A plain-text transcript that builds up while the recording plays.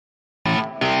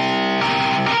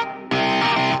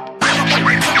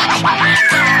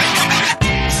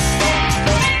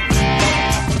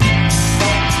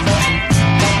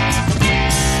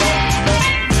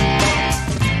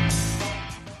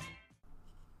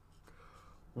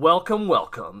Welcome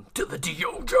to the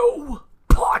Diojo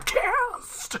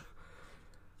podcast.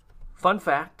 Fun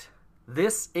fact,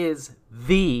 this is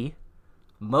the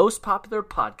most popular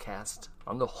podcast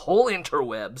on the whole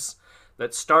interwebs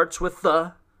that starts with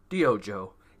the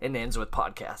Diojo and ends with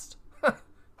podcast.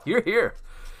 You're here.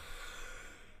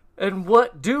 And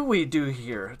what do we do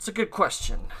here? It's a good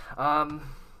question.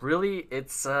 Really,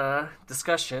 it's a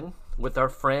discussion with our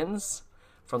friends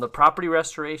from the property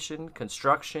restoration,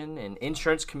 construction, and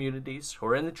insurance communities who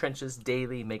are in the trenches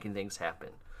daily making things happen.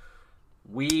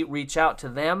 We reach out to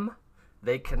them,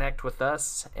 they connect with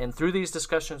us, and through these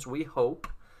discussions we hope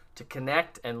to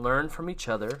connect and learn from each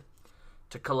other,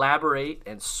 to collaborate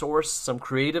and source some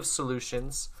creative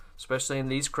solutions, especially in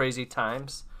these crazy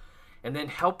times, and then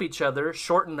help each other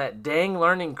shorten that dang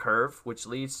learning curve which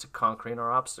leads to conquering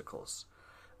our obstacles.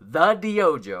 The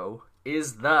Diojo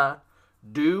is the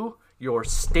do your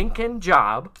stinking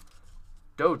job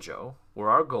dojo, where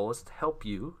our goal is to help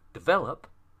you develop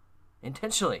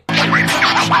intentionally.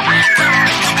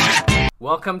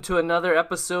 Welcome to another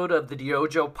episode of the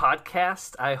Diojo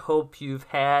podcast. I hope you've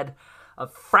had a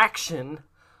fraction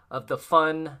of the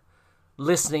fun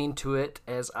listening to it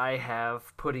as I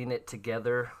have putting it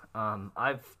together.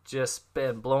 I've just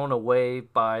been blown away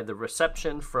by the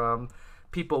reception from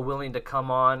people willing to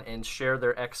come on and share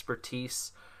their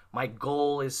expertise. My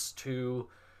goal is to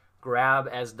grab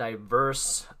as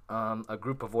diverse a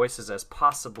group of voices as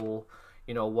possible,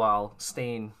 while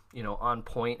staying, on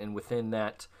point and within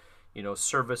that,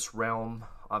 service realm.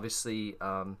 Obviously,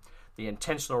 the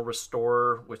intentional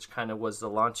restorer, which kind of was the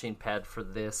launching pad for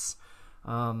this.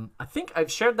 I think I've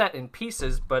shared that in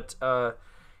pieces, but, I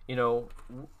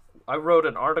wrote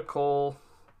an article,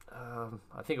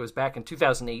 I think it was back in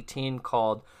 2018,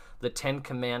 called The 10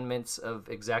 Commandments of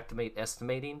Xactimate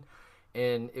Estimating,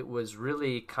 and it was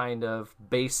really kind of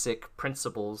basic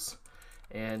principles,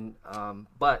 and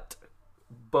but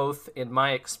both in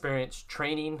my experience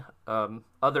training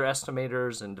other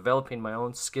estimators and developing my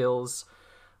own skills,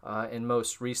 and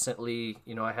most recently,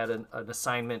 I had an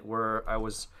assignment where I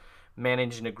was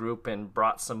managing a group and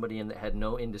brought somebody in that had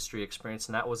no industry experience,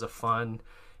 and that was a fun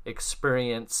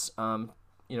experience,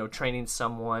 training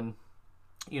someone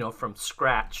from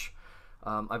scratch.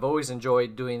 I've always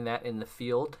enjoyed doing that in the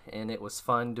field, and it was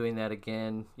fun doing that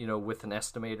again, with an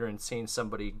estimator and seeing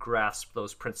somebody grasp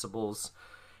those principles,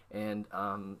 and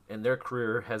their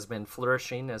career has been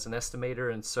flourishing as an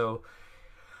estimator. And so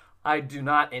I do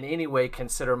not in any way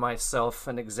consider myself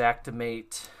an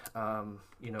Xactimate,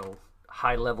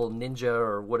 high-level ninja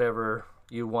or whatever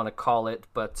you want to call it,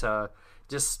 but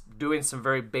just doing some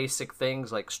very basic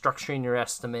things like structuring your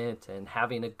estimate and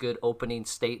having a good opening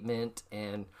statement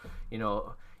and,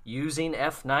 using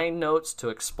F9 notes to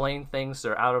explain things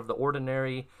that are out of the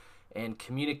ordinary, and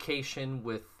communication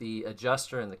with the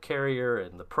adjuster and the carrier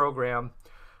and the program,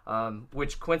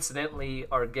 which coincidentally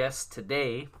our guest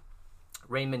today,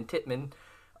 Raymond Tittmann,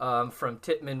 from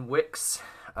Tittmann Wicks,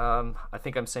 I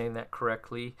think I'm saying that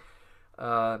correctly.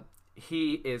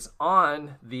 He is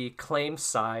on the claim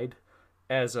side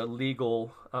as a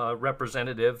legal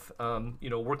representative,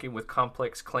 working with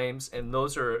complex claims. And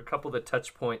those are a couple of the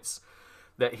touch points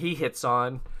that he hits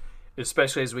on,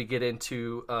 especially as we get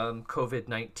into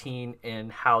COVID-19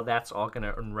 and how that's all going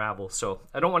to unravel. So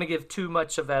I don't want to give too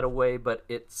much of that away, but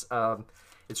it's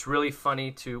really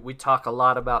funny we talk a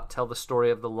lot about tell the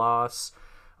story of the loss.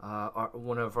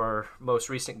 One of our most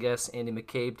recent guests, Andy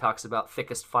McCabe, talks about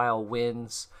thickest file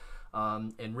wins.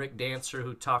 And Rick Dancer,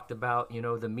 who talked about,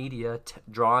 the media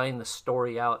drawing the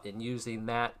story out and using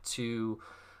that to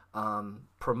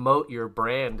promote your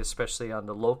brand, especially on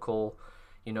the local,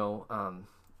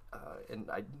 and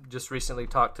I just recently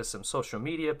talked to some social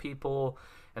media people,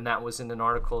 and that was in an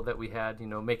article that we had,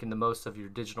 making the most of your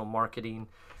digital marketing.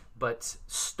 But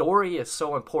story is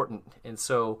so important. And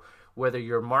so whether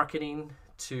you're marketing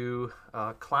to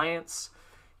clients,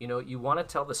 you want to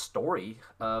tell the story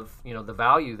of, the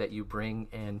value that you bring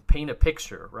and paint a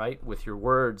picture, right, with your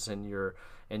words and your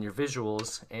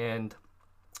visuals. And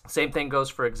same thing goes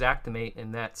for Xactimate,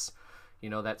 and that's,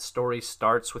 that story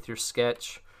starts with your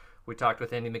sketch. We talked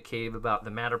with Andy McCabe about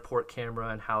the Matterport camera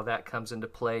and how that comes into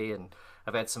play, and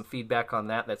I've had some feedback on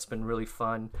that. That's been really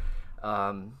fun.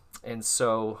 And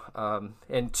so,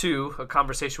 and two, a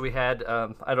conversation we had,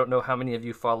 I don't know how many of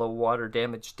you follow Water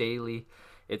Damage Daily.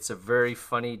 It's a very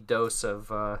funny dose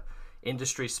of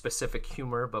industry-specific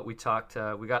humor, but we got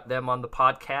them on the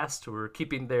podcast who are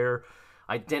keeping their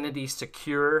identity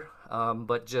secure,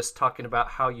 but just talking about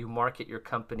how you market your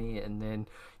company and then,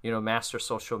 master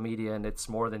social media. And it's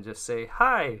more than just say,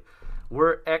 hi,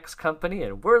 we're X company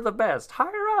and we're the best,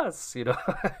 hire us,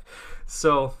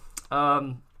 So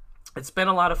Um, it's been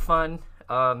a lot of fun.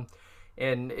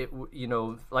 And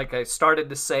like I started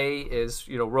to say, is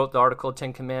wrote the article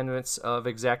 "10 Commandments of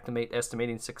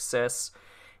Estimating Success,"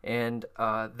 and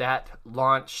that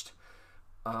launched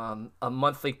a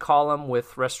monthly column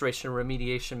with Restoration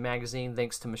Remediation magazine,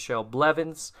 thanks to Michelle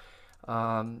Blevins.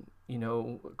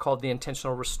 Called The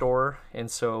Intentional Restorer.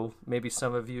 And so maybe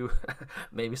some of you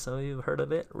have heard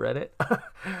of it, read it,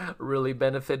 really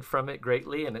benefited from it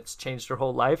greatly, and it's changed their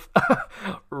whole life.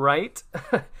 Right.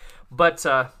 But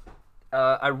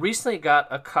I recently got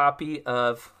a copy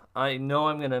of, I know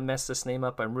I'm going to mess this name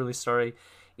up, I'm really sorry,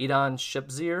 Idan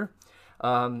Shibzir.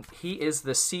 He is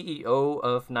the CEO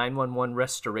of 911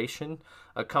 Restoration,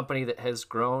 a company that has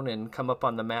grown and come up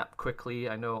on the map quickly.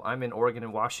 I know I'm in Oregon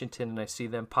and Washington, and I see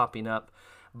them popping up.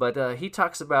 But he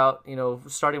talks about,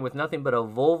 starting with nothing but a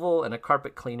Volvo and a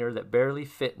carpet cleaner that barely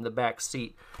fit in the back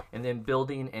seat, and then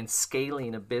building and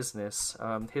scaling a business.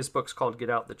 His book's called Get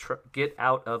Out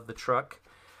of the Truck.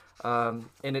 And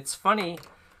it's funny,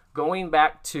 going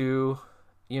back to,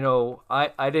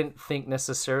 I didn't think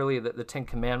necessarily that the 10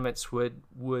 Commandments would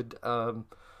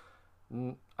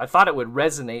I thought it would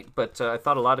resonate, but I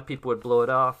thought a lot of people would blow it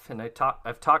off. And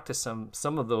I've talked to some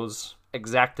of those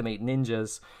Xactimate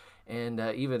ninjas, and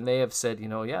even they have said,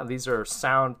 yeah, these are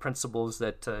sound principles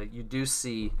that you do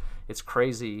see. It's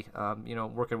crazy,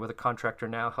 working with a contractor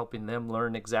now, helping them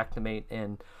learn Xactimate,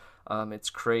 and it's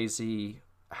crazy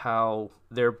how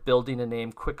they're building a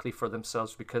name quickly for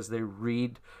themselves because they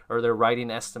read, or they're writing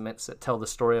estimates that tell the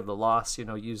story of the loss,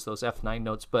 use those F9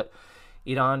 notes. But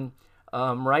Idan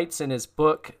writes in his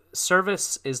book,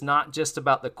 service is not just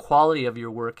about the quality of your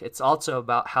work, it's also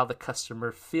about how the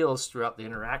customer feels throughout the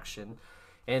interaction.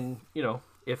 And,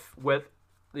 if with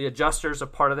the adjusters a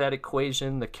part of that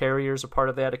equation, the carrier's a part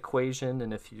of that equation,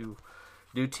 and if you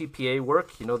do TPA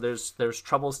work, there's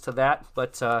troubles to that.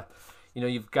 But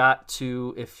you've got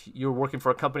to, if you're working for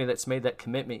a company that's made that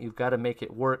commitment, you've got to make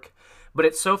it work. But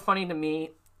it's so funny to me.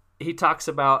 He talks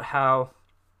about how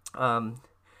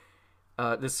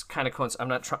this kind of coincides.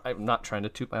 I'm not trying to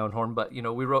toot my own horn, but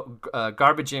we wrote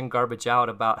Garbage In, Garbage Out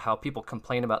about how people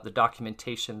complain about the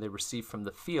documentation they receive from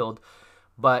the field,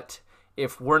 but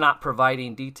if we're not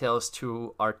providing details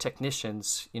to our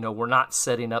technicians, we're not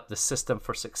setting up the system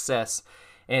for success.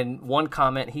 And one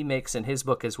comment he makes in his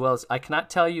book as well is, I cannot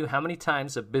tell you how many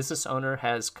times a business owner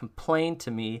has complained to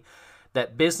me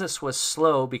that business was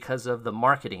slow because of the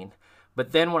marketing.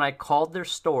 But then when I called their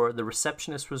store, the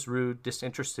receptionist was rude,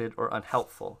 disinterested, or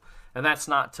unhelpful. And that's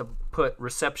not to put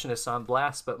receptionists on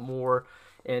blast, but more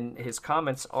in his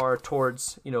comments are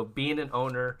towards, being an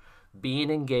owner, being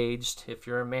engaged, if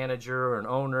you're a manager or an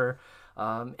owner,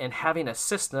 and having a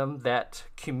system that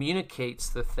communicates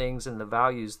the things and the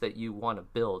values that you want to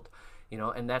build,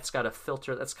 and that's got to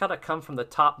filter, that's got to come from the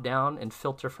top down and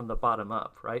filter from the bottom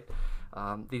up, right?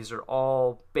 These are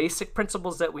all basic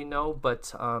principles that we know,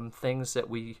 but things that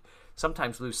we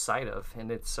sometimes lose sight of.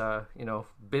 And it's,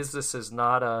 business is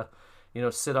not a,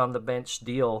 sit on the bench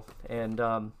deal. And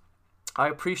I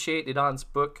appreciate Idan's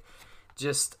book.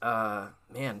 Just,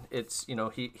 man, it's,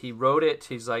 he wrote it.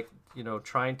 He's like,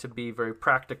 trying to be very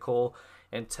practical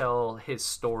and tell his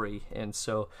story. And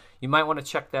so you might want to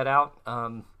check that out.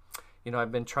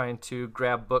 I've been trying to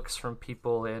grab books from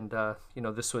people, and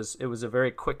it was a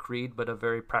very quick read, but a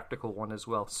very practical one as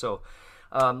well. So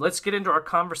let's get into our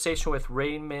conversation with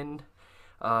Raymond.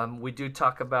 We do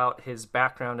talk about his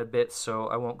background a bit, so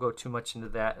I won't go too much into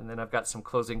that. And then I've got some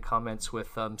closing comments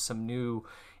with some new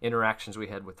interactions we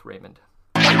had with Raymond.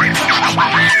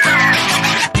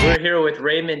 We're here with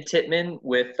Raymond Tittmann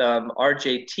with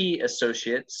RJT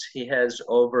Associates. He has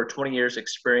over 20 years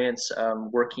experience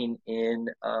working in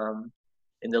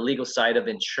the legal side of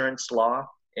insurance law.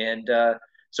 And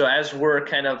so as we're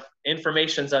kind of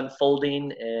information's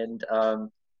unfolding, and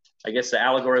I guess the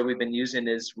allegory we've been using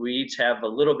is we each have a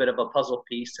little bit of a puzzle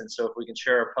piece. And so if we can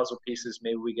share our puzzle pieces,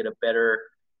 maybe we get a better,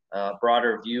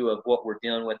 broader view of what we're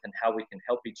dealing with and how we can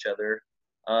help each other.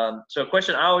 So a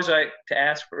question I always like to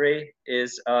ask, Ray,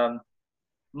 is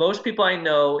most people I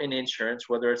know in insurance,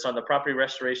 whether it's on the property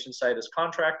restoration side as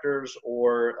contractors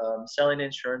or selling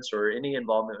insurance or any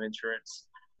involvement in insurance,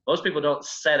 most people don't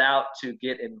set out to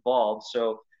get involved.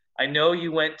 So I know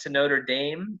you went to Notre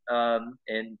Dame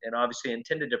and obviously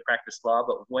intended to practice law,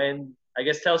 but I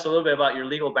guess tell us a little bit about your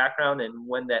legal background and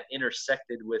when that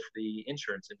intersected with the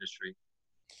insurance industry.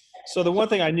 So the one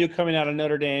thing I knew coming out of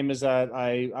Notre Dame is that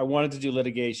I wanted to do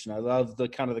litigation. I love the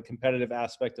kind of the competitive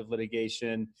aspect of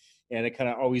litigation, and it kind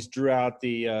of always drew out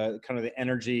the kind of the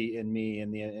energy in me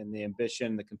and the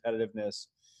ambition, the competitiveness.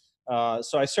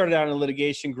 So I started out in a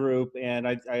litigation group, and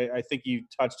I think you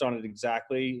touched on it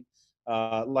exactly.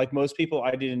 Like most people,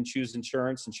 I didn't choose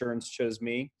insurance. Insurance chose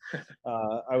me.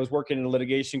 I was working in a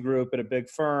litigation group at a big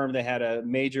firm. They had a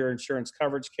major insurance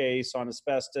coverage case on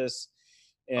asbestos,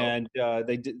 Oh, and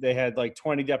they had like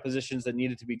 20 depositions that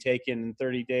needed to be taken in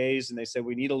 30 days. And they said,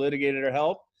 we need a litigator to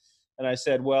help. And I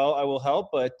said, well, I will help,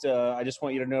 but I just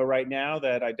want you to know right now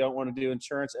that I don't want to do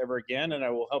insurance ever again, and I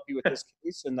will help you with this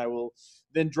case, and I will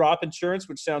then drop insurance,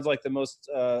 which sounds like the most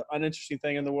uninteresting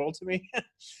thing in the world to me.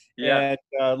 yeah,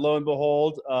 And lo and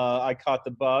behold, I caught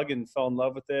the bug and fell in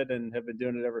love with it, and have been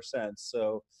doing it ever since.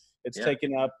 So it's yeah.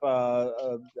 taken up.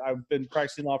 I've been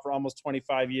practicing law for almost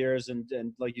 25 years,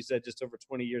 and like you said, just over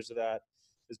 20 years of that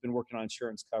has been working on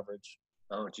insurance coverage.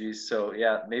 Oh, geez. So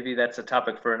yeah, maybe that's a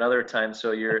topic for another time.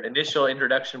 So your initial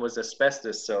introduction was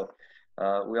asbestos. So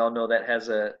we all know that has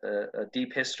a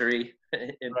deep history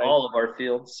in Right. all of our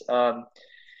fields.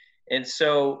 And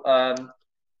so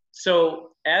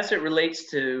as it relates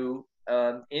to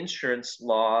insurance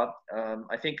law,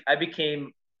 I think I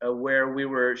became aware we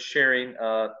were sharing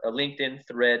a LinkedIn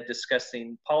thread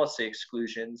discussing policy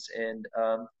exclusions, and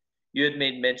you had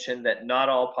made mention that not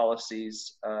all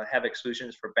policies have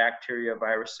exclusions for bacteria,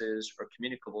 viruses, or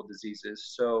communicable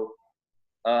diseases. So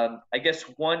I guess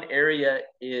one area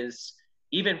is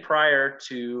even prior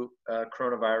to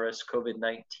coronavirus, COVID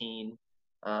 19.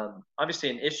 Obviously,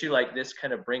 an issue like this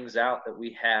kind of brings out that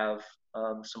we have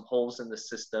some holes in the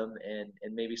system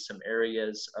and maybe some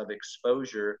areas of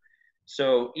exposure.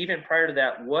 So even prior to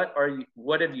that,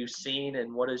 what have you seen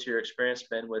and what has your experience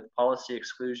been with policy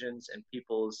exclusions and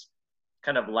people's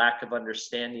kind of lack of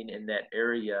understanding in that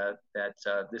area that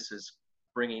this is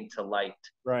bringing to light?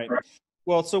 Right.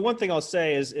 Well, so one thing I'll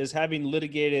say is having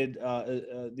litigated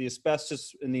the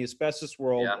asbestos in the asbestos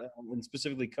world, Yeah, and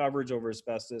specifically coverage over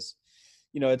asbestos,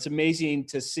 it's amazing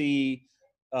to see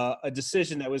a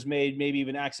decision that was made, maybe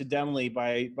even accidentally,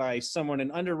 by someone in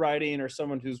underwriting or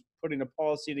someone who's putting a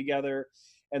policy together,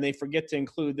 and they forget to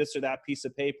include this or that piece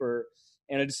of paper.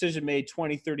 And a decision made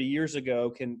 20, 30 years ago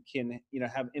can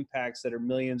have impacts that are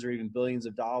millions or even billions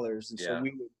of dollars. And so yeah,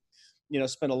 we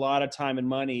spend a lot of time and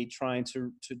money trying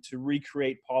to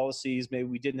recreate policies. Maybe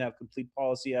we didn't have complete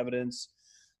policy evidence,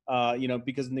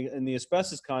 because in the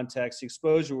asbestos context, the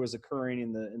exposure was occurring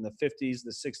in the 50s,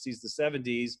 the 60s, the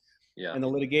 70s, yeah, and the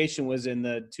litigation was in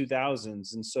the 2000s. And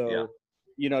yeah. so,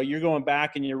 you're going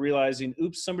back and you're realizing,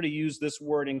 oops, somebody used this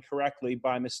word incorrectly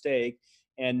by mistake.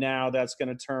 And now that's going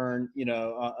to turn,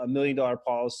 $1 million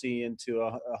policy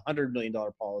into $100 million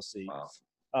policy.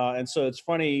 Wow. And so it's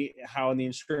funny how in the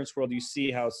insurance world you see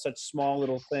how such small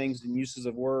little things and uses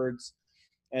of words,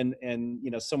 and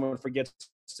someone forgets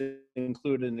to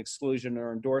include an exclusion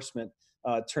or endorsement,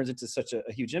 turns into such a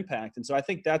huge impact. And so I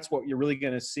think that's what you're really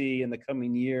going to see in the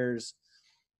coming years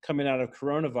coming out of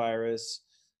coronavirus,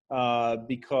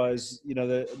 because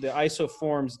the ISO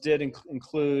forms did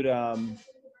include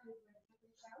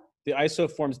the ISO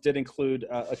forms did include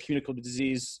a communicable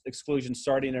disease exclusion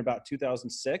starting in about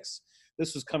 2006.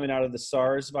 This was coming out of the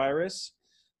SARS virus.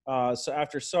 So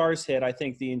after SARS hit, I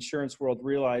think the insurance world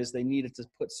realized they needed to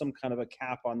put some kind of a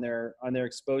cap on their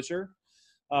exposure.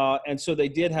 And so they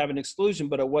did have an exclusion,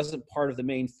 but it wasn't part of the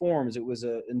main forms. It was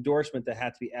an endorsement that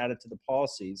had to be added to the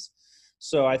policies.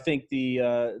 So I think the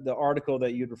article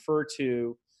that you'd refer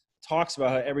to talks about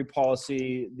how every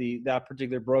policy that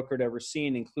particular broker had ever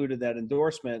seen included that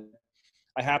endorsement.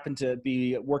 I happened to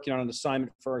be working on an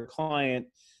assignment for a client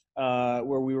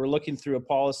where we were looking through a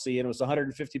policy, and it was a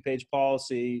 150-page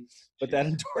policy, but that Jeez.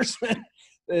 endorsement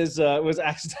was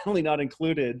accidentally not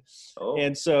included. Oh,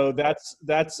 And so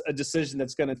that's a decision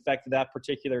that's going to affect that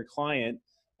particular client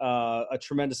a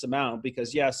tremendous amount,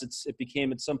 because yes, it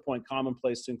became at some point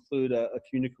commonplace to include a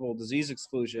communicable disease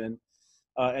exclusion.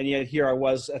 And yet here I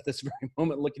was at this very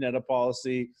moment looking at a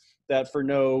policy that for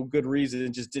no good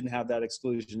reason just didn't have that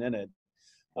exclusion in it.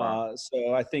 wow.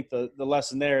 So I think the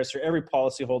lesson there is for every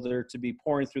policyholder to be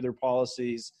pouring through their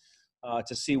policies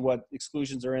to see what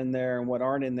exclusions are in there and what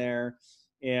aren't in there,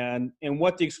 and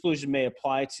what the exclusion may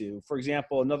apply to. For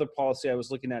example, another policy I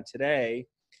was looking at today,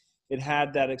 it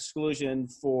had that exclusion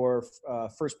for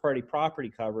first-party property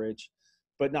coverage,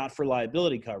 but not for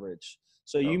liability coverage.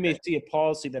 So you may Okay. see a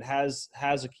policy that has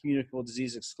a communicable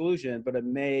disease exclusion, but it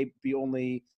may be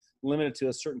only limited to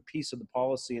a certain piece of the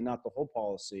policy and not the whole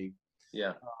policy.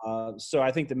 Yeah. So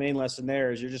I think the main lesson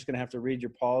there is you're just going to have to read your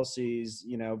policies,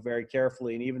 very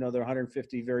carefully. And even though they're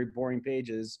 150 very boring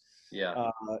pages, Yeah.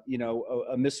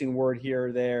 a missing word here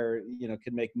or there,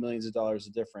 could make millions of dollars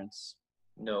of difference.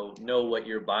 Know what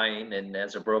you're buying, and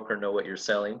as a broker, know what you're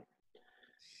selling.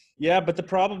 Yeah, but the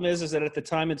problem is that at the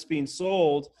time it's being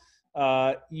sold,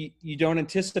 you don't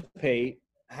anticipate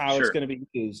how it's Sure. going to be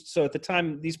used. So at the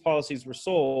time these policies were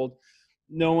sold,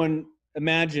 no one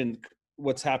imagined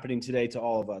what's happening today to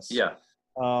all of us. Yeah.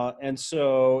 And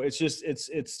so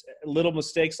it's little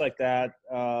mistakes like that,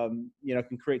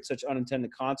 can create such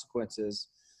unintended consequences.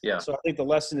 Yeah. So I think the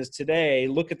lesson is today,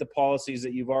 look at the policies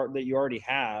that you already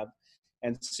have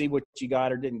and see what you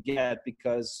got or didn't get,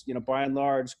 because, by and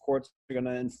large, courts are going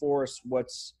to enforce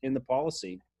what's in the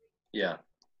policy. Yeah.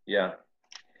 Yeah.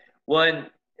 Well, and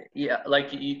yeah, like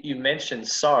you mentioned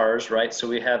SARS, right? So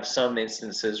we have some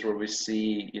instances where we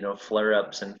see,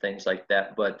 flare-ups and things like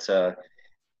that, but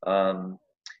um,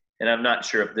 and I'm not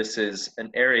sure if this is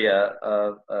an area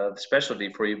of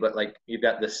specialty for you, but like you've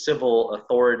got the civil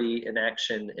authority in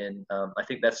action, and I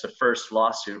think that's the first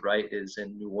lawsuit, right? Is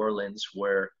in New Orleans,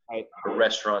 where a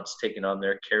restaurant's taking on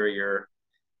their carrier.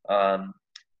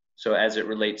 So as it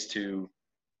relates to,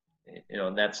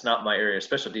 and that's not my area of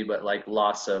specialty, but like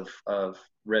loss of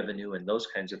revenue and those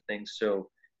kinds of things. So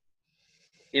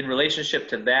in relationship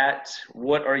to that,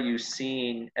 what are you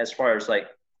seeing as far as like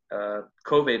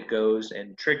COVID goes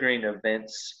and triggering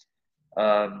events,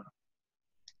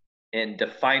 and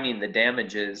defining the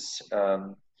damages?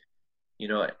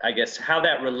 I guess how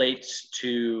that relates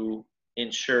to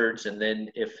insureds, and then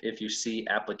if you see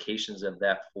applications of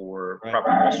that for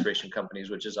property restoration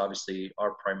companies, which is obviously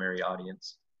our primary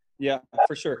audience. Yeah,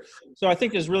 for sure. So I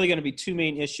think there's really going to be two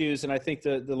main issues, and I think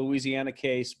the Louisiana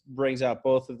case brings out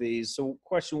both of these. So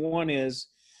question one is,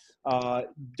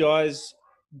 does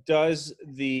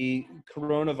the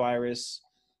coronavirus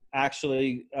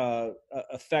actually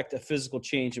affect a physical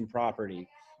change in property?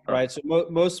 Right. So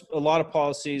a lot of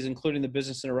policies, including the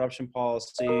business interruption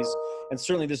policies, and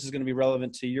certainly this is going to be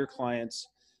relevant to your clients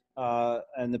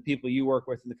and the people you work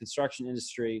with in the construction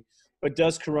industry. But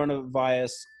does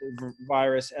coronavirus,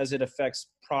 as it affects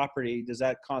property, does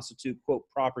that constitute, quote,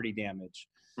 property damage?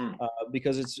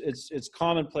 Because it's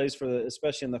commonplace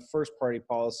especially in the first party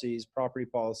policies, property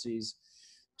policies,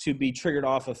 to be triggered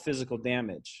off of physical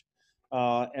damage.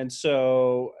 And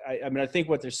so, I think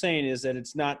what they're saying is that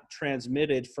it's not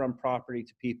transmitted from property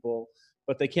to people,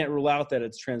 but they can't rule out that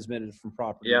it's transmitted from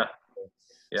property. Yeah.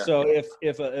 Yeah. So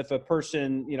if a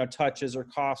person touches or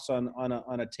coughs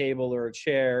on a table or a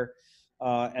chair,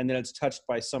 and then it's touched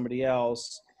by somebody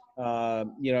else, I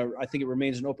think it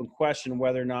remains an open question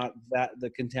whether or not that the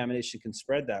contamination can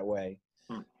spread that way.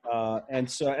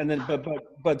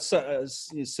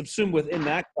 Subsumed within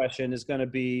that question is going to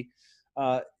be,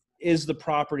 is the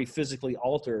property physically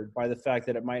altered by the fact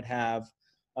that it might have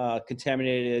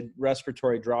contaminated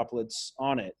respiratory droplets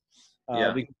on it?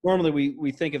 Because normally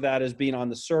we think of that as being on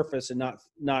the surface and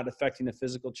not affecting the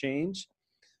physical change.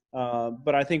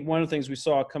 But I think one of the things we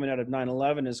saw coming out of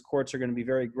 9/11 is courts are going to be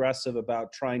very aggressive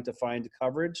about trying to find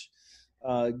coverage,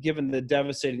 given the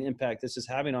devastating impact this is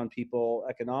having on people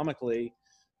economically.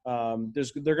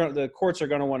 The courts are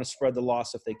going to want to spread the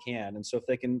loss if they can, and so if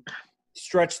they can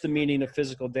stretch the meaning of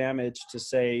physical damage to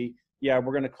say, yeah,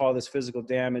 we're going to call this physical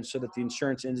damage, so that the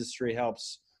insurance industry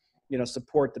helps,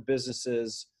 support the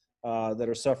businesses that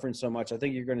are suffering so much. I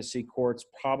think you're going to see courts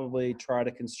probably try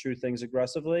to construe things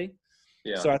aggressively.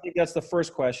 Yeah. So I think that's the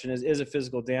first question: is it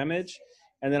physical damage?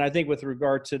 And then I think with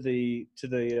regard to the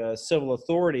civil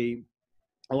authority,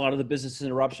 a lot of the business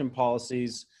interruption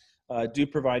policies do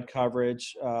provide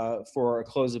coverage for a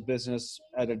close of business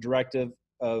at a directive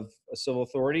of a civil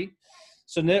authority.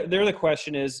 So there the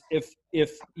question is,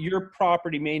 if your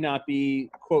property may not be,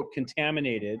 quote,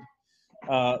 contaminated,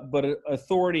 but an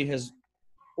authority has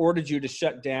ordered you to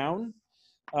shut down,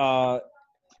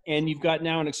 and you've got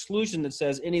now an exclusion that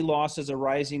says any losses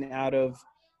arising out of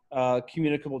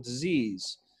communicable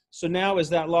disease. So now, is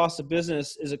that loss of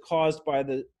business, is it caused by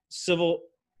the civil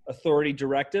authority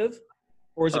directive,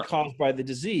 or is it caused by the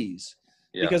disease?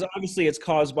 Yeah. Because obviously it's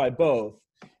caused by both.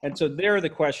 And so there the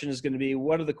question is going to be,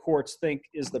 what do the courts think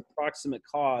is the proximate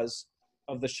cause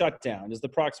of the shutdown? Is the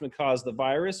proximate cause the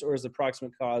virus, or is the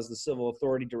proximate cause the civil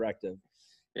authority directive?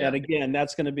 Yeah. And again,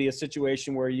 that's going to be a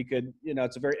situation where you could,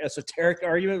 it's a very esoteric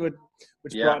argument,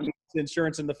 which brought me to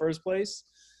insurance in the first place.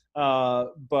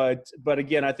 But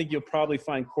again, I think you'll probably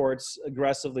find courts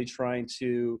aggressively trying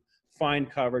to find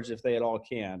coverage if they at all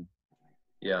can.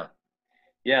 Yeah.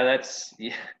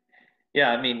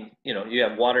 Yeah, I mean, you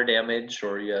have water damage,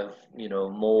 or you have,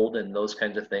 mold and those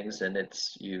kinds of things, and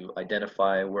you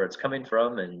identify where it's coming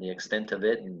from and the extent of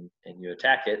it, and you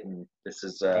attack it. And this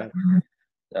is,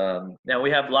 now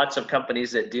we have lots of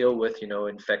companies that deal with,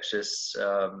 infectious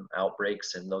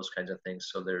outbreaks and those kinds of things.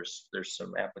 So there's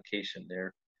some application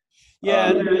there.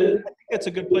 Yeah, and I think that's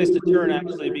a good place to turn,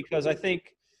 actually, because I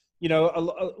think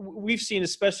we've seen,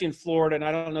 especially in Florida, and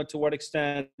I don't know to what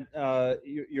extent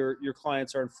your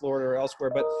clients are in Florida or elsewhere,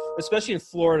 but especially in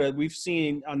Florida, we've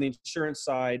seen on the insurance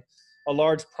side a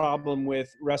large problem with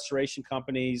restoration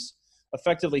companies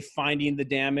effectively finding the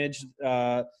damage.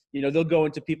 They'll go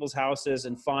into people's houses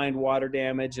and find water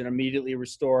damage and immediately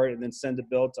restore it and then send a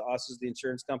bill to us as the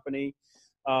insurance company,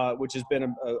 which has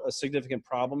been a significant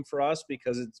problem for us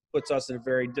because it puts us in a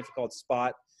very difficult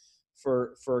spot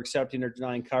for accepting or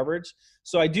denying coverage.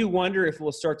 So I do wonder if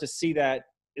we'll start to see that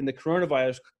in the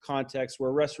coronavirus context,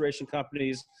 where restoration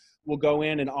companies will go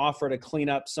in and offer to clean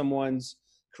up someone's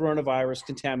coronavirus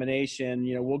contamination.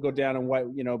 We'll go down and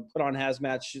put on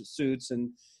hazmat suits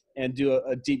and do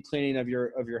a deep cleaning of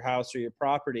your house or your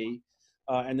property,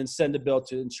 and then send a bill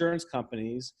to insurance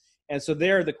companies. And so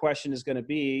there, the question is going to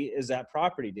be, is that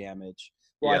property damage?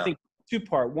 Well, I think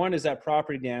two-part. One is that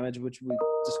property damage, which we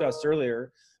discussed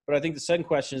earlier. But I think the second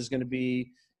question is going to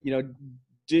be,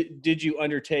 did you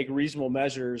undertake reasonable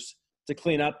measures to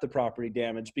clean up the property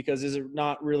damage? Because is it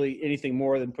not really anything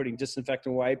more than putting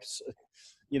disinfectant wipes,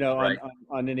 right,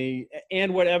 on any,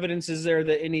 and what evidence is there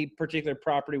that any particular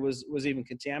property was even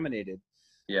contaminated?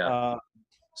 Yeah.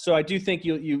 So I do think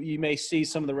you may see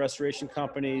some of the restoration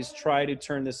companies try to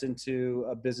turn this into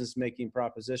a business-making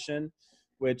proposition,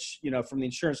 which, from the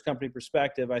insurance company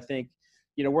perspective, I think,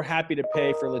 we're happy to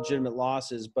pay for legitimate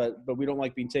losses, but we don't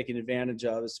like being taken advantage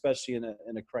of, especially in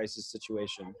a crisis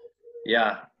situation.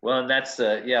 Yeah. Well, and that's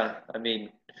I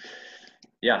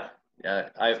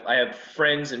have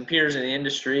friends and peers in the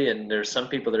industry, and there's some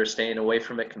people that are staying away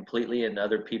from it completely, and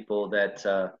other people that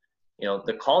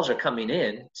the calls are coming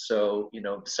in, so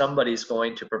somebody's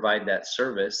going to provide that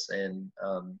service, and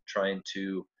trying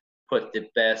to put the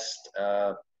best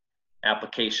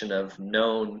application of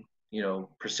known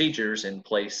procedures in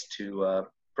place to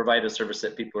provide a service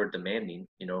that people are demanding,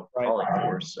 calling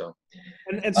for. So,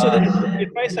 and so the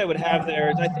advice I would have there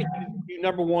is, I think you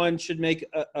number one should make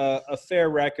a fair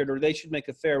record, or they should make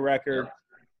a fair record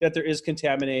that there is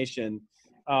contamination.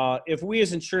 If we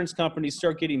as insurance companies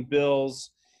start getting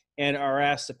bills and are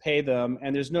asked to pay them,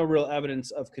 and there's no real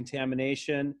evidence of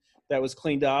contamination that was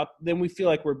cleaned up, then we feel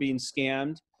like we're being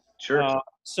scammed. Sure.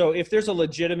 So if there's a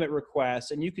legitimate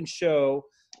request and you can show,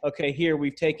 okay, here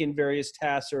we've taken various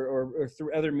tasks or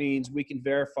through other means, we can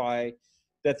verify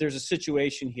that there's a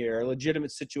situation here, a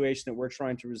legitimate situation that we're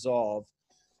trying to resolve.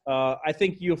 I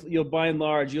think you'll by and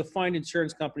large, you'll find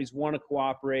insurance companies want to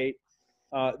cooperate.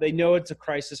 They know it's a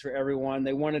crisis for everyone.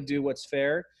 They want to do what's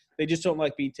fair. They just don't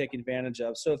like being taken advantage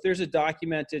of. So if there's a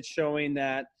documented showing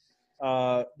that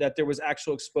there was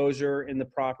actual exposure in the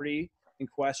property in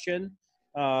question,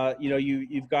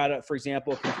 you've got, for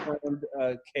example, a confirmed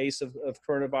case of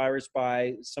coronavirus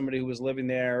by somebody who was living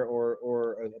there,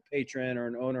 or a patron or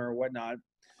an owner or whatnot.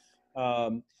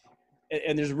 And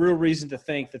there's real reason to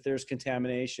think that there's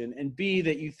contamination, and B,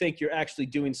 that you think you're actually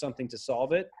doing something to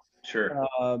solve it. Sure.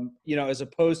 As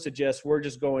opposed to we're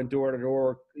just going door to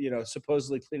door,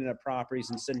 supposedly cleaning up properties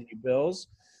and sending you bills.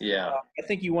 Yeah. I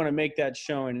think you want to make that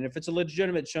showing. And if it's a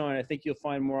legitimate showing, I think you'll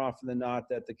find more often than not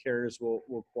that the carriers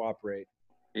will cooperate.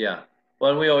 Yeah.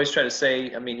 Well, and we always try to say,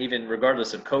 even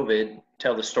regardless of COVID,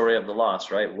 tell the story of the loss,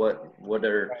 right? What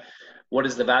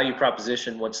is the value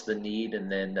proposition? What's the need?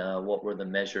 And then what were the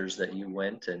measures that you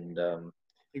went and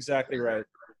exactly right.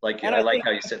 I like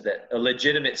how you said that, a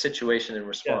legitimate situation and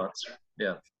response.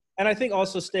 Yeah. And I think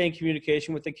also stay in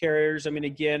communication with the carriers.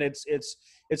 Again, it's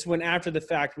when after the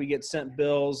fact we get sent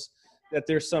bills that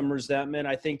there's some resentment.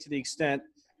 I think to the extent,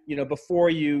 before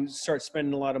you start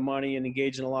spending a lot of money and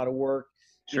engage in a lot of work,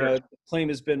 sure, the claim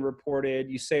has been reported,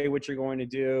 you say what you're going to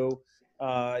do.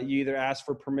 You either ask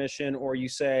for permission or you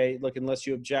say, look, unless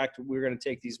you object, we're going to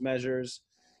take these measures.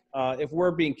 If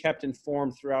we're being kept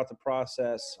informed throughout the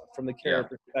process from the carrier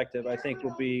perspective, I think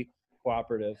we'll be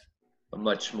cooperative. A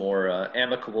much more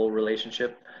amicable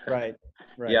relationship. Right.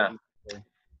 Yeah.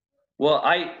 Well,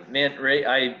 Ray,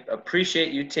 I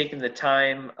appreciate you taking the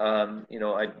time.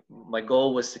 My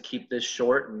goal was to keep this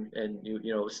short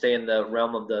and stay in the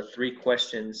realm of the 3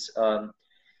 questions.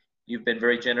 You've been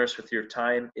very generous with your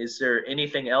time. Is there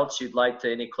anything else you'd like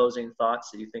to, any closing thoughts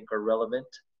that you think are relevant?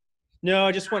 No,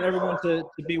 I just want everyone to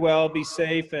be well, be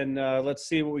safe, and let's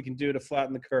see what we can do to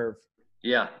flatten the curve.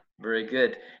 Yeah, very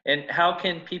good. And how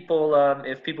can people,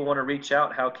 if people want to reach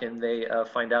out, how can they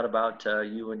find out about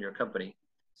you and your company?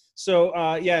 So,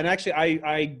 and actually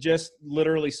I just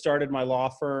literally started my law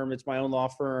firm. It's my own law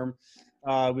firm.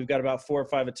 We've got about 4 or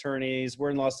 5 attorneys.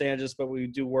 We're in Los Angeles, but we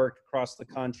do work across the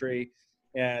country.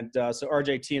 And so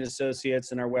RJT and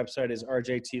Associates, and our website is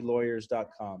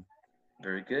rjtlawyers.com.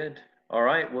 Very good. All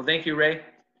right. Well, thank you, Ray.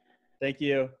 Thank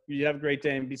you. You have a great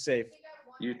day and be safe.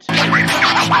 You too.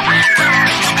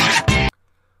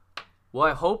 Well,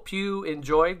 I hope you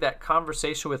enjoyed that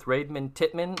conversation with Raymond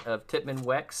Tittmann of Tittmann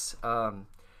Wex.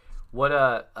 What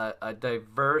a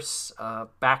diverse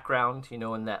background,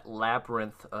 in that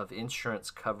labyrinth of insurance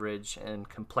coverage and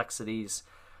complexities.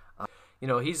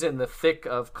 He's in the thick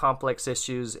of complex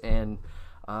issues, and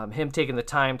him taking the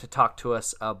time to talk to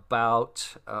us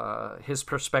about his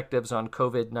perspectives on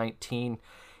COVID-19.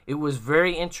 It was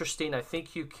very interesting. I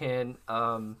think you can,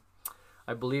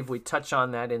 I believe we touch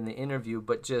on that in the interview,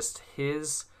 but just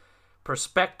his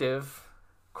perspective,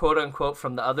 quote unquote,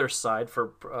 from the other side for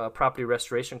property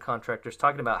restoration contractors,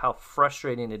 talking about how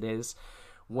frustrating it is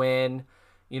when,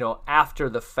 after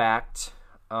the fact,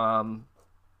 trying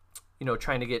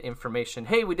to get information.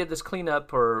 Hey, we did this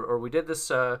cleanup, or we did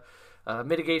this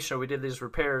mitigation, or we did these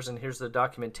repairs, and here's the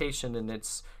documentation, and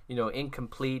it's,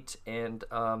 incomplete, and,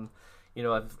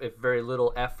 if very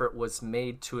little effort was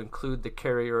made to include the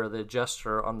carrier or the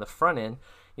adjuster on the front end,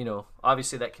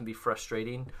 obviously that can be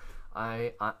frustrating.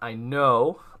 I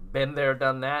know, been there,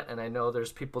 done that, and I know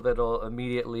there's people that'll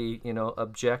immediately,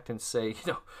 object and say,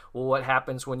 well, what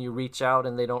happens when you reach out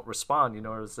and they don't respond,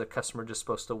 or is the customer just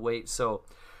supposed to wait? So,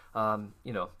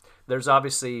 there's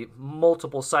obviously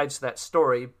multiple sides to that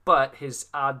story, but his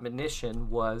admonition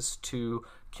was to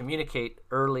communicate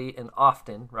early and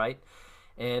often, right?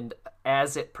 And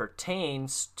as it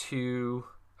pertains to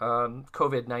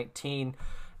COVID-19,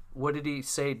 what did he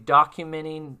say?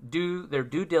 Documenting their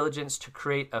due diligence to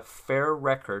create a fair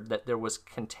record that there was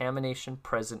contamination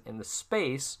present in the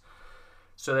space,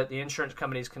 so that the insurance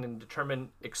companies can determine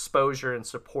exposure and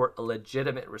support a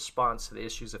legitimate response to the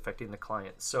issues affecting the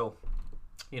client. So,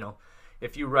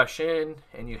 if you rush in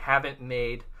and you haven't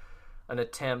made an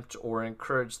attempt or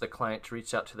encourage the client to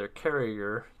reach out to their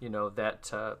carrier,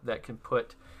 that can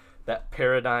put that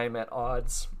paradigm at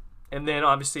odds. And then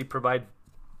obviously provide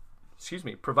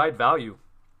value.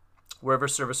 Wherever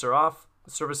services are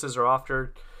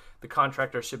offered, the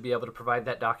contractor should be able to provide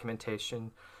that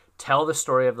documentation, tell the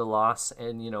story of the loss,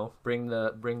 and bring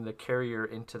the carrier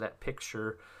into that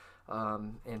picture.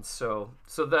 And so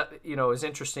that is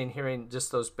interesting hearing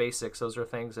just those basics. Those are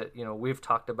things that we've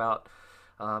talked about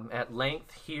at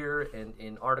length here and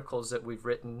in articles that we've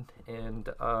written. And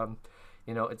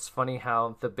it's funny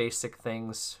how the basic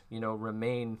things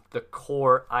remain the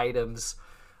core items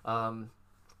on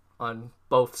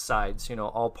both sides,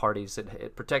 all parties.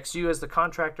 It protects you as the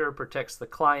contractor, protects the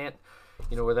client,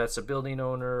 whether that's a building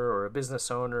owner or a business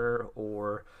owner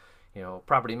or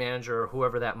property manager or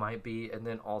whoever that might be, and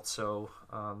then also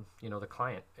the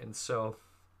client. And so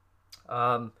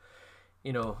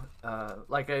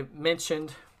like I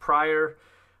mentioned prior,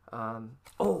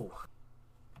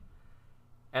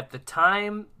 at the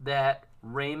time that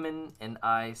Raymond and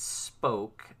I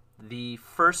spoke, the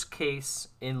first case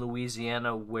in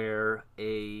Louisiana where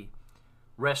a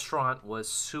restaurant was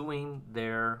suing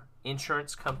their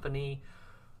insurance company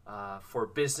for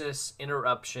business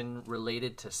interruption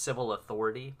related to civil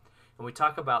authority. And we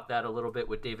talk about that a little bit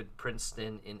with David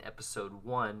Princeton in episode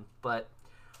 1, but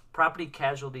Property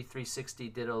Casualty 360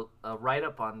 did a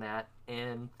write-up on that,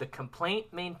 and the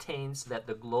complaint maintains that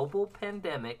the global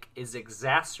pandemic is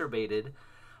exacerbated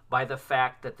by the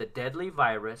fact that the deadly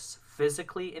virus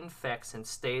physically infects and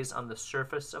stays on the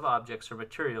surface of objects or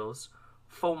materials,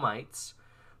 fomites,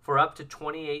 for up to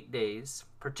 28 days,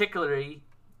 particularly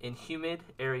in humid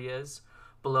areas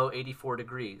below 84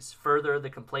 degrees. Further, the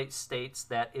complaint states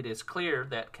that it is clear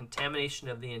that contamination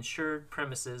of the insured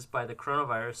premises by the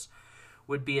coronavirus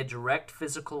would be a direct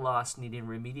physical loss needing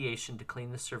remediation to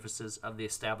clean the surfaces of the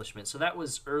establishment. So that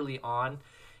was early on,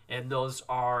 and those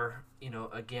are,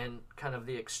 again, kind of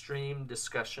the extreme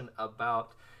discussion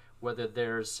about whether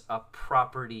there's a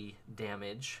property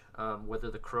damage,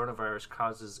 whether the coronavirus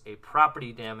causes a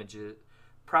property damage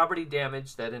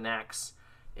that enacts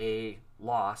a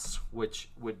loss, which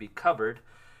would be covered.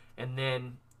 And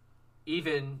then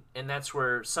and that's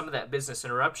where some of that business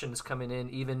interruption is coming in,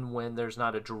 even when there's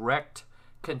not a direct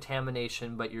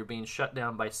contamination, but you're being shut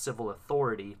down by civil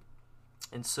authority.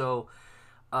 And so,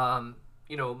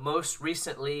 most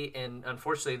recently, and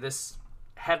unfortunately this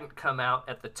hadn't come out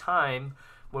at the time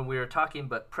when we were talking,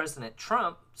 but President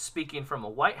Trump, speaking from a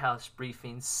White House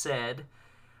briefing, said,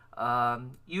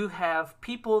 you have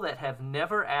people that have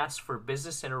never asked for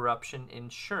business interruption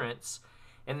insurance,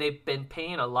 and they've been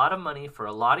paying a lot of money for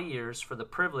a lot of years for the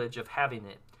privilege of having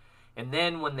it. And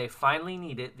then when they finally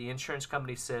need it, the insurance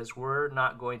company says, we're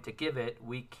not going to give it.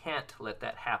 We can't let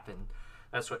that happen.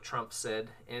 That's what Trump said.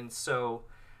 And so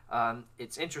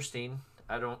it's interesting.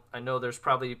 I know there's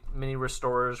probably many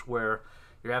restorers where,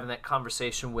 you're having that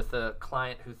conversation with a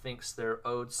client who thinks they're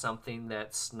owed something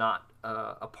that's not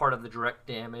a part of the direct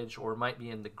damage or might be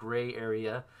in the gray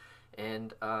area.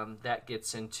 And that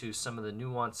gets into some of the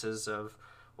nuances of,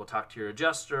 we'll talk to your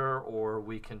adjuster, or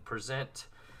we can present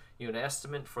you an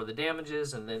estimate for the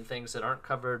damages, and then things that aren't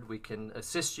covered we can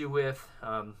assist you with.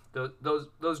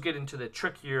 Those get into the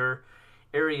trickier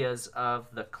areas of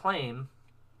the claim,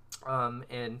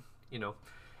 and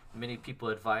many people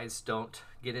advise don't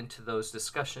get into those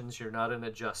discussions. You're not an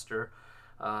adjuster.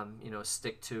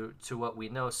 Stick to what we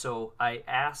know. So I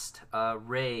asked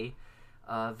Ray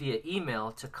via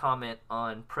email to comment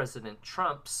on President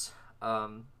Trump's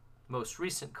most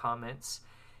recent comments.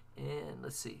 And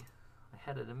let's see, I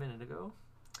had it a minute ago.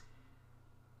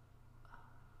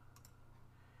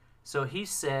 So he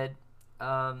said,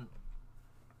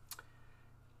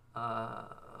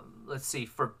 let's see,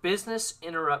 for business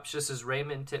interruption, this is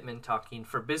Raymond Tittmann talking,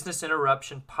 for business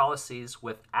interruption policies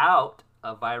without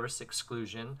a virus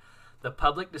exclusion, the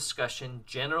public discussion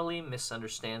generally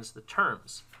misunderstands the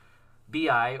terms.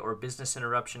 BI, or business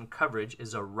interruption coverage,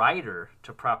 is a rider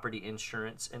to property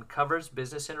insurance and covers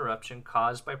business interruption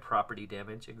caused by property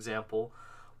damage, example,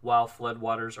 while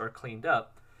floodwaters are cleaned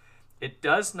up. It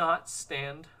does not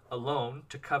stand alone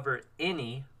to cover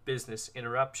any business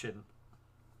interruption.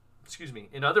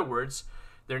 In other words,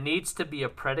 there needs to be a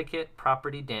predicate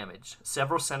property damage.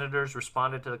 Several senators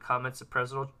responded to the comments of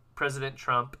President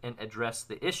Trump and addressed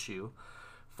the issue.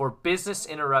 For business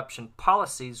interruption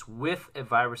policies with a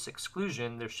virus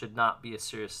exclusion, there should not be a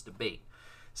serious debate.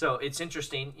 So it's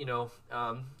interesting,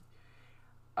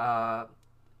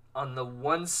 on the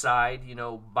one side,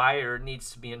 buyer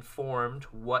needs to be informed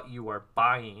what you are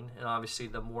buying. And obviously,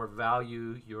 the more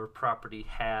value your property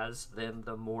has, then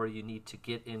the more you need to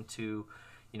get into,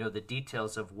 the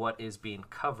details of what is being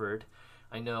covered.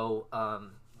 I know,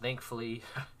 thankfully,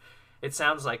 it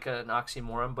sounds like an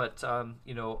oxymoron, but,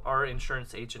 our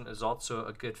insurance agent is also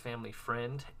a good family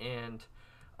friend. And,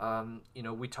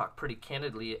 we talk pretty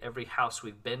candidly at every house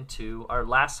we've been to. Our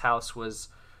last house was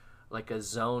like a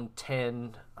zone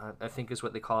 10, I think is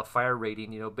what they call a fire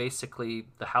rating. Basically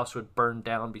the house would burn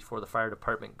down before the fire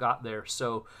department got there.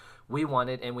 So we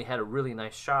had a really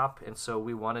nice shop, and so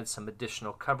we wanted some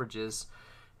additional coverages.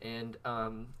 And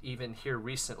even here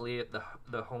recently at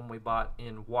the home we bought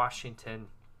in Washington,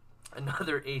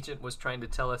 another agent was trying to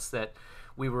tell us that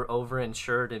we were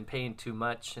overinsured and paying too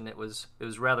much, and it was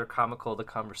rather comical, the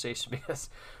conversation, because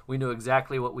we knew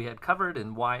exactly what we had covered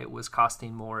and why it was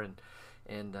costing more, and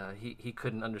he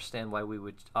couldn't understand why we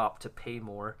would opt to pay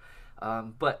more.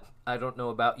 But I don't know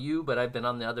about you, but I've been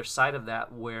on the other side of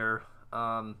that where,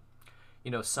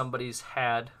 somebody's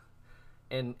had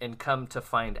and come to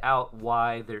find out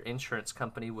why their insurance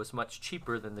company was much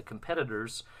cheaper than the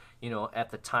competitors, at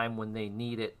the time when they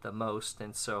need it the most.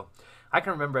 And so I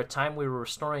can remember a time we were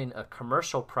restoring a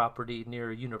commercial property near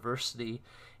a university,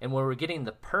 and when we were getting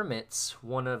the permits,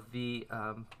 one of the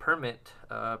permit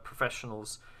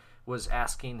professionals was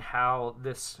asking how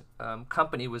this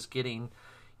company was getting,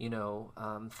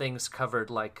 things covered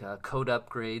like code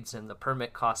upgrades and the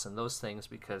permit costs and those things,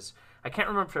 because I can't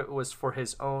remember if it was for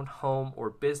his own home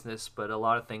or business, but a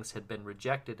lot of things had been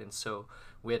rejected. And so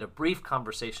we had a brief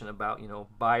conversation about,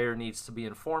 buyer needs to be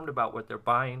informed about what they're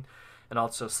buying, and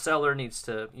also seller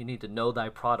you need to know thy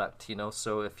product,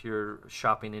 so if you're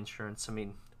shopping insurance,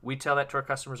 we tell that to our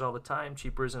customers all the time.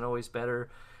 Cheaper isn't always better.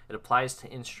 It applies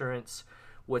to insurance.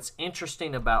 What's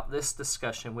interesting about this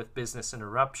discussion with business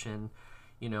interruption,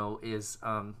 is,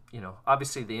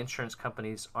 obviously the insurance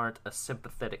companies aren't a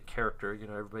sympathetic character.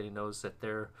 Everybody knows that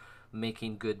they're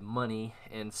making good money.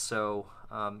 And so,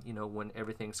 when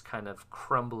everything's kind of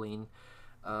crumbling,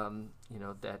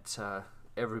 that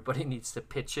everybody needs to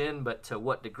pitch in, but to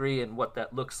what degree and what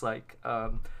that looks like,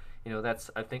 I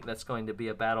think that's going to be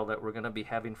a battle that we're going to be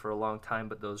having for a long time.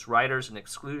 But those riders and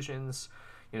exclusions,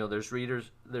 there's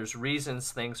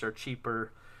reasons things are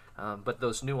cheaper, but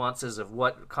those nuances of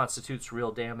what constitutes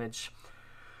real damage.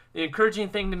 The encouraging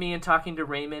thing to me in talking to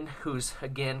Raymond, who's,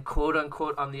 again, quote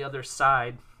unquote, on the other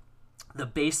side, the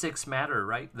basics matter,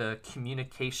 right? The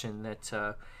communication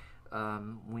that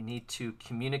we need to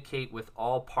communicate with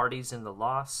all parties in the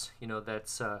loss.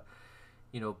 That's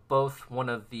both one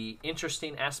of the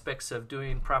interesting aspects of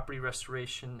doing property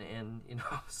restoration, and,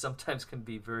 sometimes can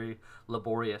be very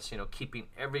laborious, keeping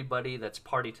everybody that's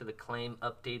party to the claim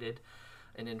updated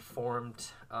and informed,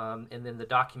 and then the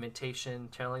documentation,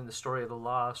 telling the story of the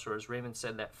loss, or as Raymond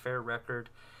said, that fair record,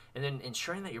 and then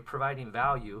ensuring that you're providing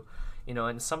value.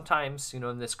 And sometimes,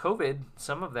 in this COVID,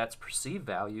 some of that's perceived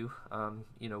value.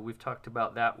 We've talked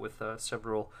about that with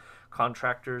several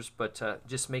contractors, but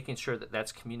just making sure that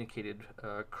that's communicated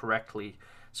correctly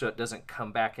so it doesn't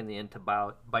come back in the end to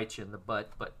bite you in the butt.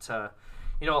 But,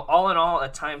 all in all, a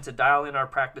time to dial in our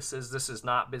practices. This is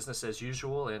not business as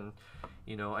usual. And,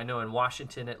 I know in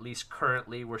Washington, at least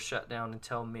currently, we're shut down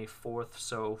until May 4th.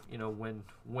 So,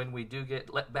 when we do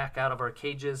get let back out of our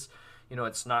cages,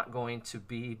 it's not going to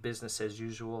be business as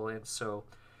usual. And so,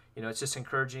 it's just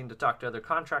encouraging to talk to other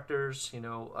contractors,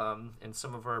 and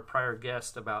some of our prior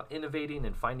guests about innovating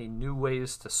and finding new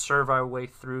ways to serve our way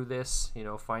through this,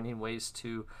 finding ways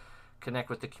to connect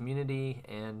with the community.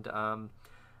 And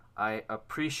I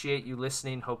appreciate you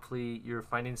listening. Hopefully you're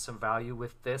finding some value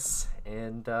with this,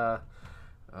 and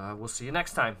we'll see you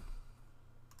next time.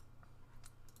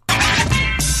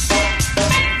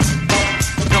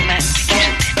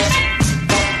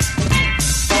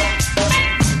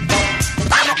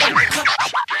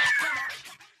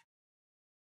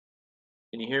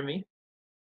 Can you hear me?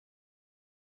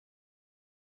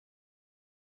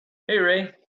 Hey, Ray.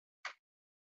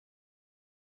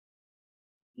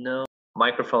 No.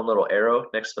 Microphone, little arrow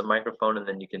next to the microphone, and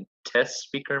then you can test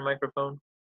speaker and microphone.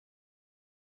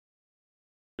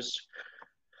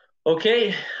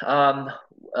 Okay. I'm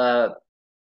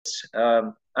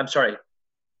sorry.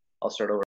 I'll start over.